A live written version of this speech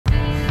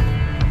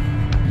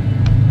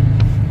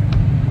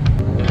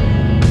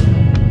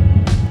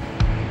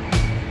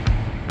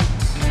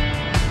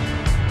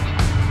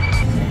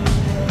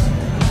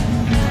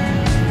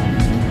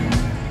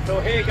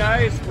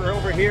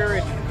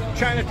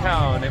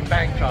in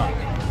Bangkok.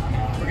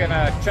 We're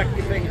gonna check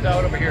things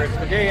out over here. It's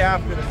the day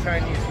after the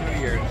Chinese New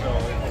Year, so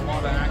there's a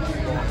lot of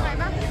action going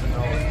on, even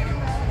though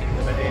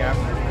it's the day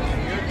after the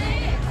New Year.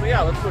 So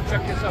yeah, let's go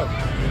check this out.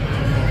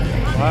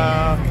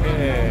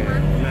 Okay,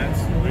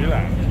 let's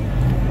relax.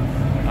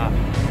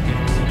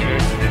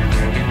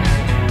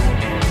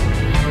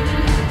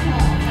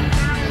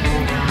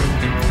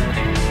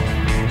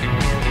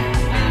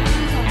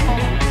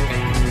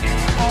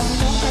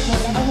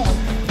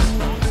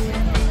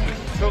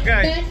 So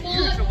guys,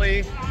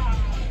 usually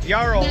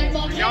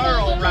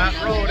Yaowarat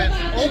Road is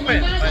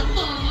open, but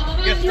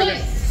I guess for the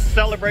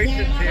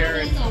celebrations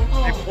here,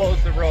 they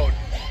closed the road.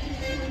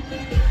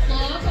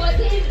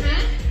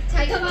 ใ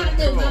ช้ข้าวหลาม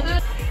1มาม่า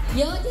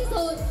เยอะที่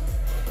สุด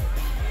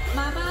ม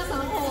าม่า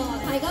2ห่อ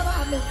ใช้ข้าวหลา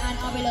ม1อัน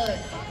เอาไปเลย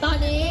ตอน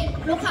นี้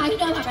ลูกค้าที่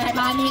เดินผ่านไป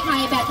บ้านมีใคร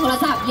แบตโทร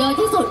ศัพท์เยอะ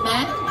ที่สุดไหม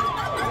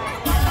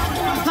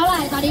เท่าไหร่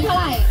ตอนนี้เท่า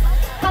ไหร่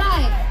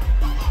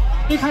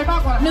มีใครมา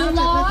กกว่า100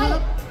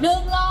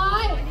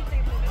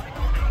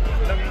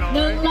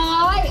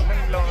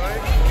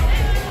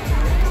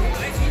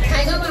ใช้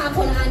ข้าวหลามค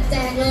นละอันแจ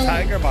กเลย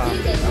ที่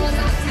ติดโทร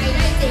ศัพท์ใช้ไ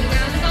ด้จริงน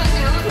ะตอนแ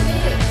ล้วคุณ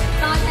พี่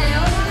ตอนแล้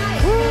วได้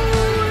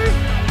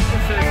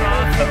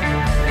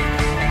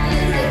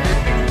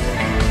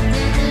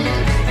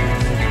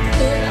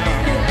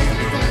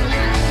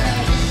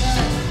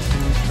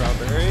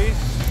Strawberries,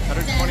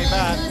 120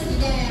 baht.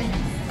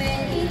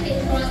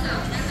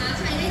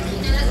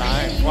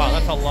 Lime. Wow,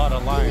 that's a lot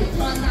of lime.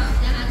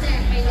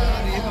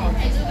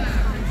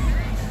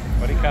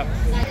 Buddy cup.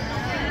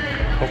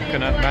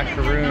 Coconut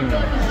macaroon.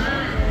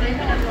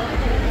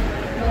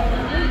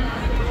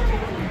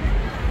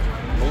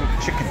 Oh,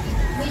 chicken.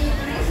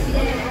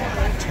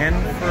 10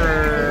 for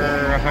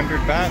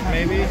 100 baht,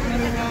 maybe?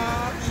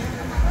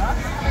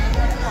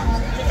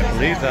 I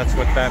believe that's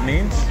what that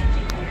means.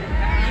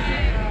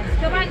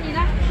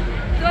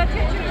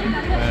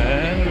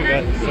 And we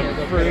got some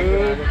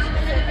fruit.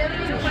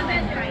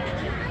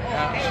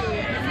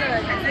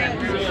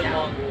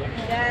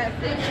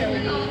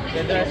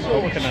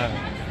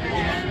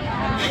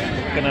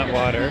 Coconut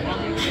water.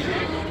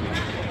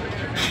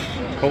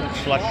 Coke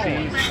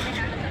slushies.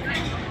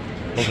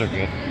 Those are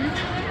good.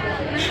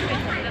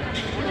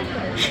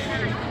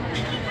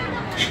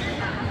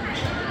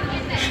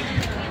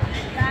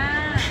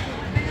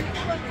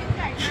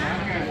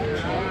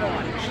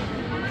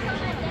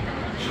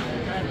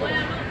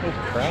 Oh,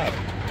 crab.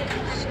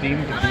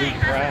 Steamed blue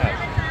crab.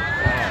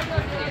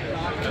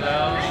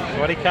 Wow.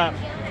 Sweaty cup.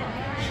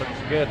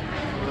 Looks good.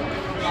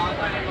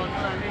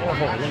 Oh,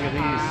 look at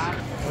these.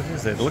 What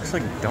is it? It looks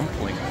like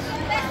dumplings.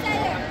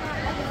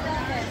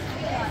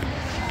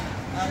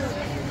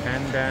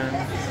 Pandan,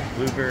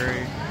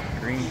 blueberry,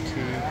 green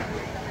tea.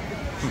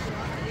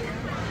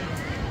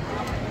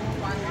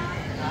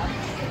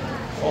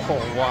 Oh,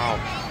 wow.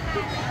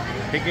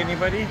 Pick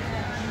anybody?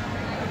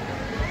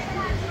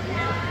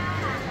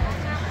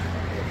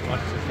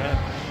 What's that?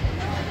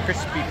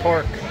 Crispy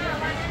pork.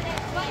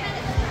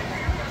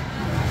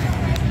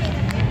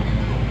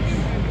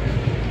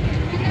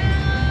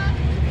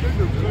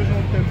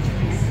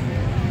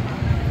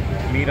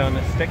 Meat on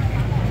a stick.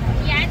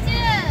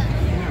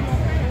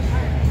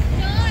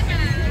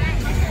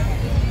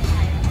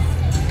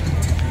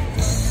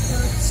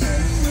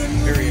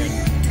 Period.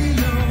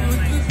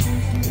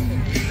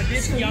 But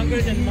this is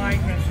younger than my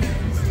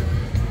grandparents.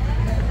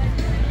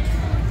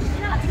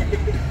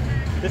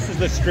 This is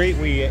the street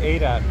we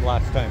ate at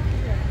last time,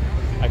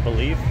 I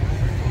believe.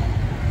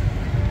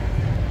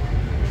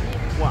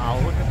 Wow,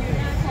 look at this.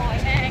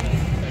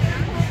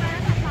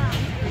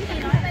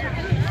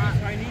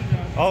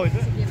 Oh, is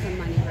it?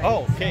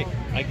 Oh, okay.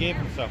 I gave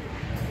him some.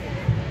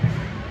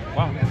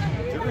 Wow,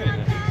 durian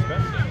is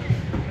expensive.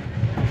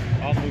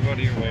 I'll move out of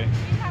your way.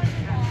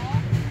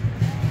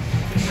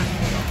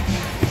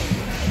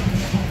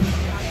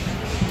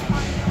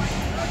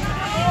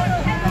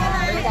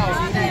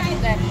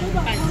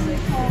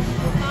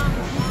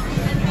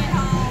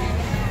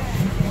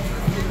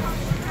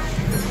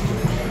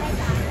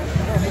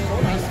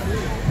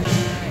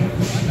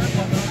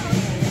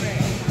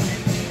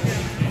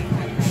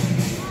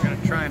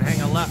 Try and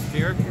hang a left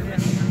here.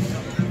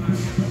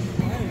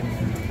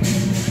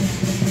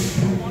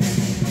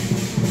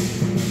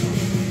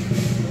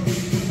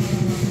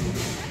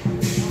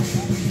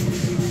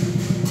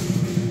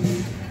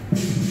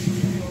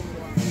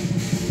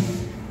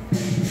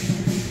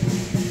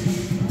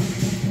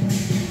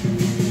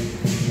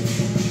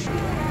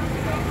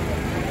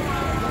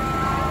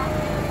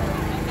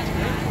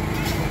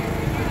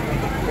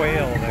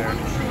 Quail there.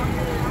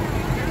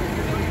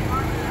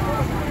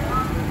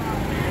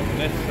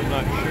 This, I'm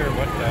not sure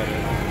what that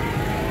is.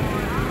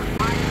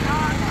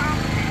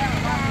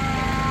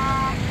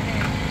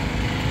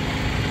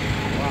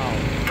 Wow.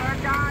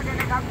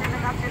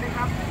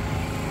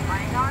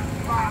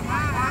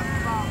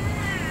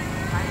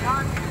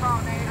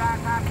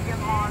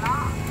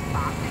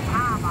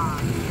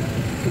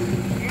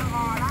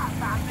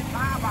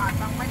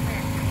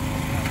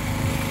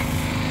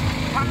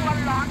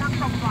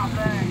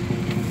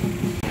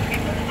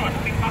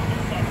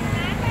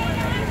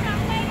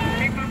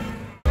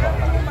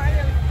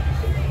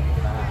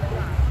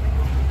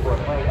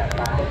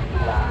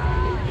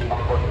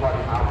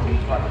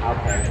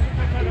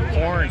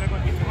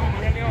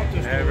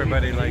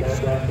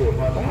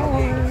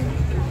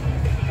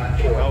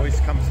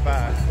 always comes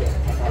fast.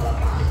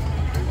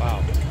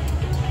 Wow.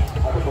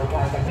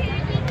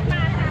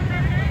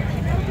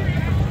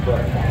 Look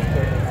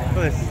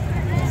at this.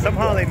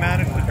 Somehow they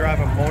managed to drive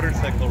a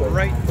motorcycle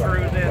right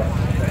through this.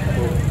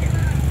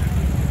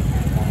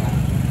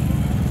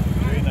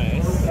 Very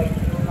nice.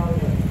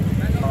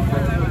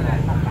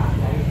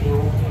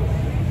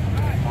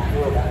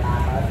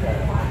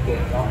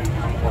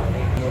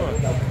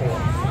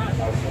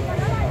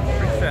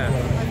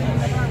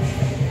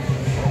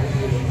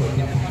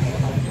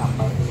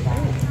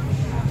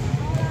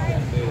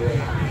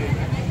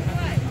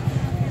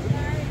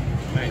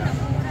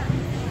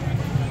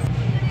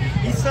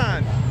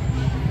 Isan!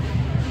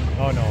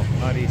 Oh no,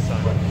 not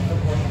Isan.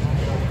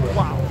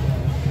 Wow!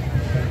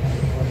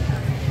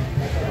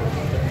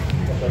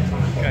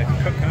 You guys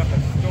cooking up a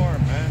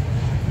storm, man.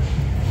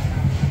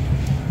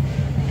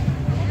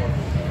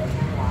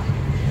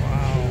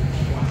 Wow.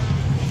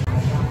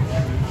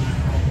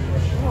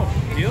 Oh,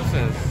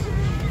 Dioses.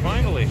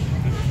 Finally.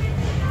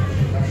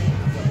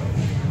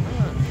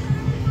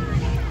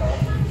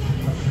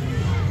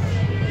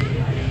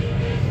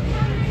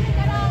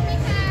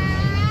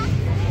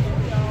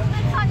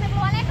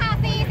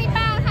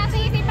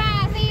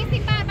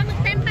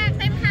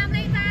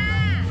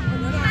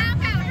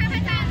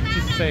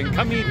 Saying,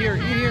 come eat here,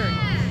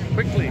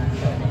 quickly.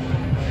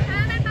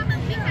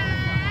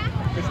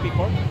 Crispy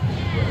pork?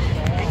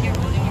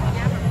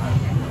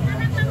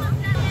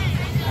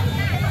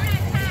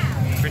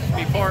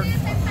 Crispy pork.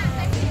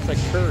 It's like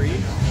curry.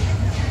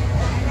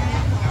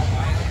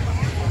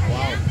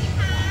 Wow.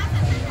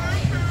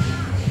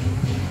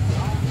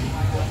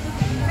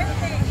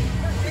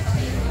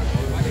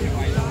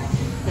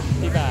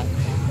 $50.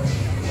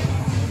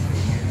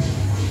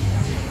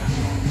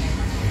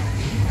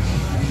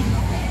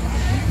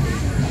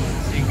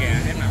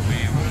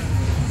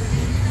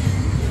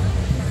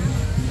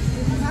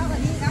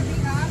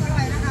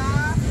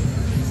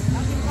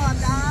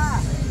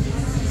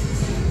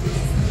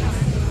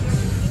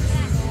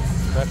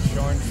 Fresh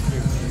orange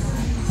juice.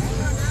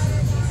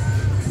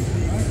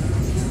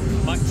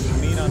 Much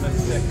meat on the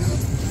stick.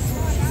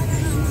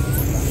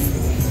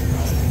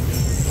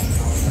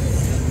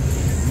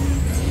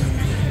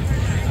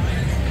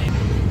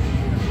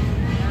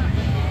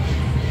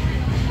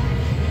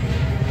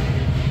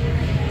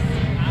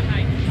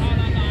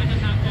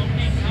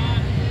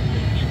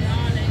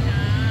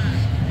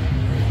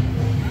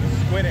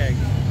 Squid egg.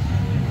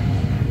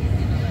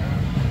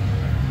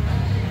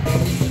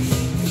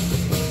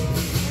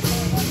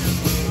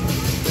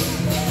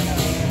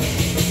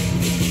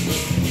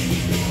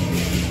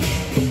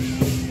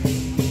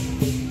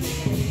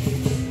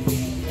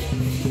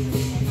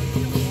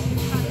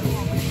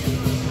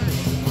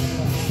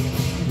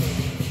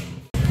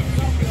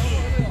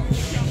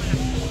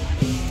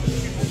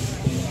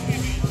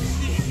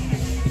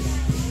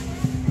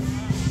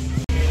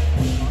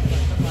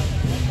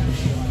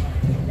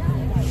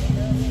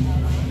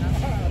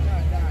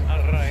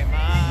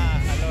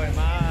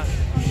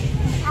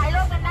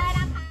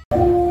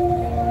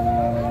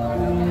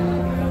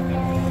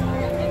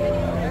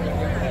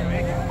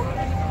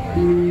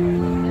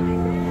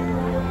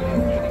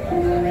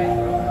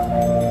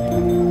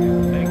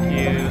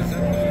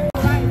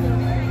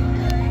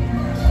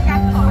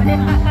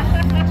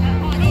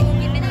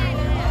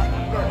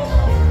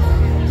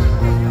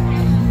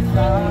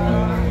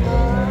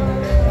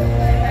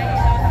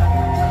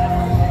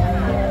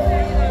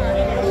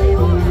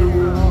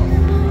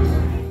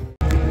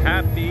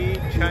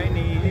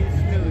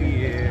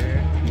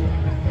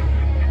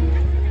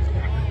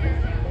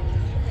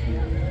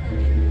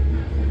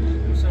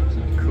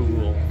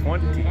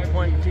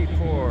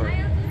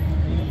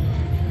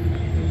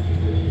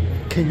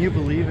 Can you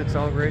believe it's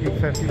already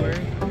February?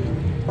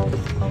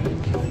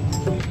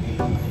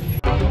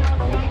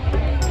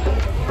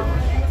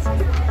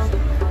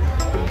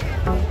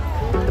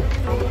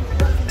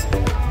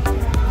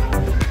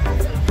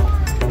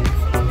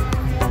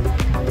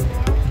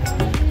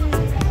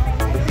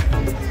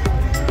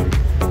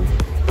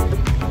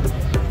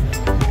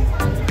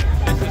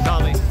 This is how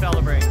they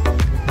celebrate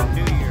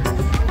New Year.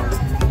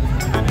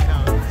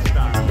 Chinatown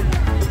style.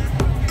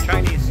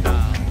 Chinese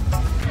style.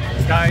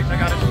 Guys, I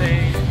gotta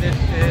say, this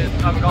is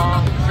a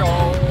gong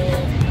show.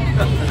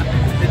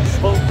 It's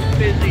so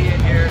busy in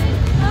here.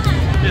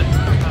 Just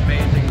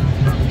amazing.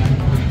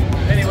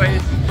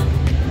 Anyways,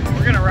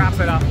 we're gonna wrap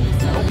it up.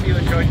 Hope you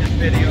enjoyed this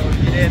video.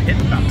 If you did, hit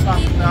the thumbs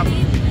up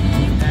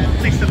and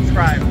please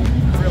subscribe.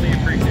 Really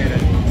appreciate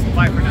it.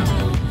 Bye for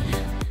now.